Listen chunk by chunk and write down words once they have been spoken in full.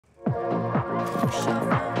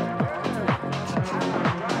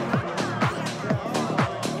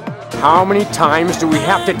How many times do we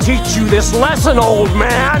have to teach you this lesson, old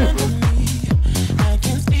man?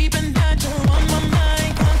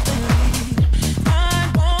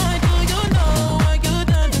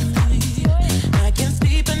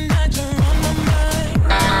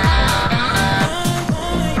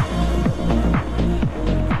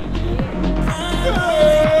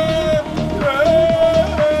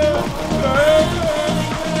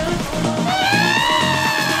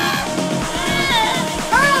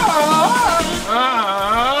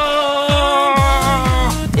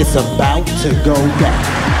 It's about to go down.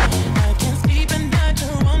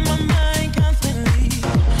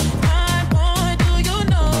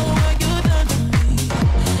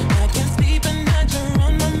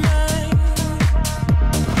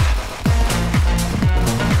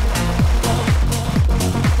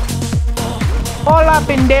 Hola,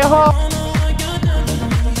 pendejo.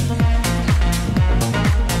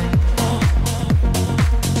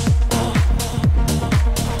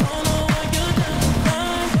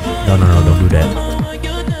 No, don't do that.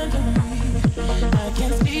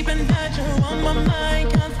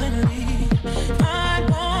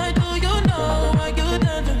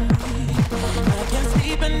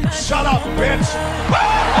 Shut up, bitch!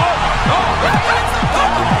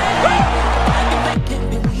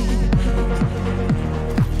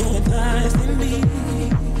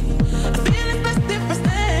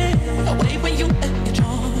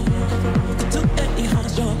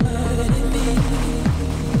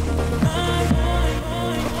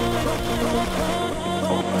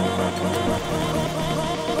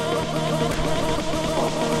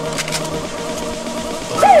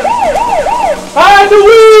 I the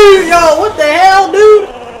weed! Yo, what the hell, dude?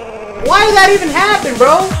 Why did that even happen,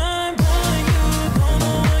 bro?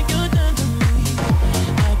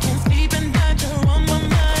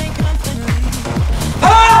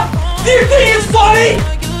 Huh? Do you think it's funny?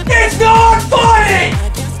 It's not funny!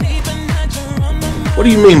 What do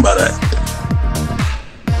you mean by that?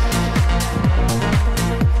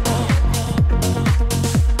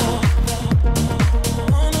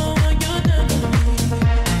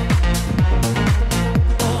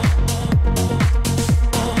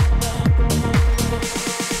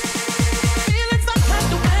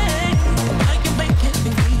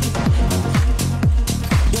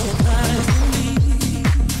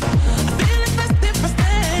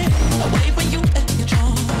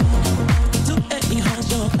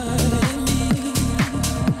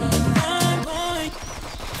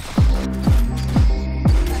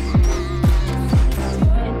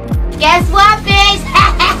 Guess what,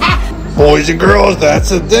 bitch? Boys and girls, that's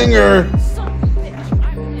a dinger.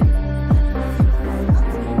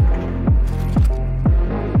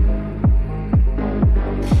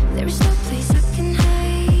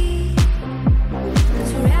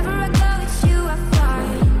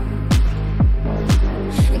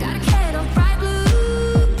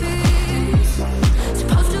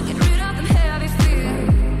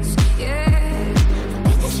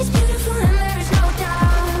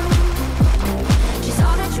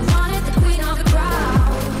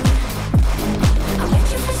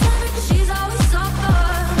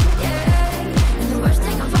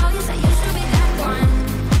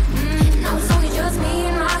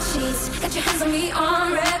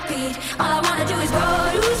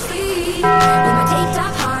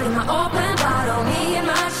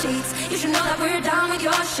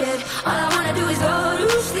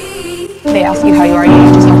 They ask you how you are,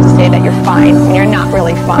 you just have to say that you're fine, and you're not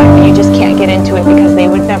really fine, but you just can't get into it because they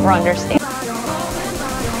would never understand.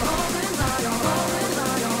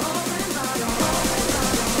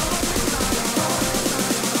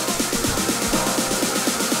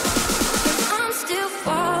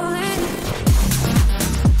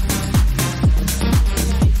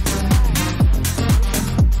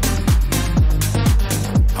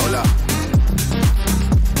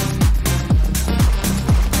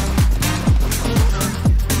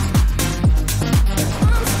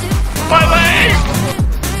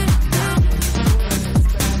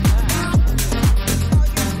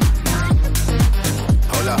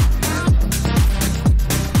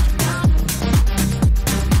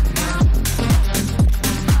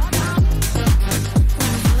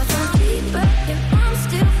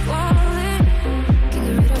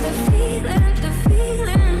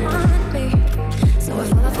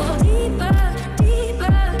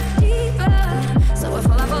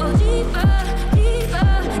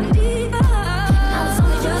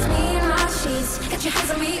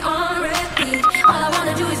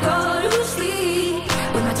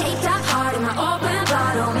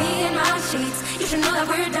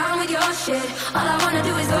 down with your shit. All I wanna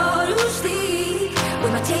do is go to sleep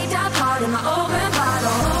with my taped out heart and my open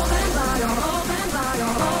bottle, open bottle, open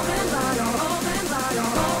bottle, open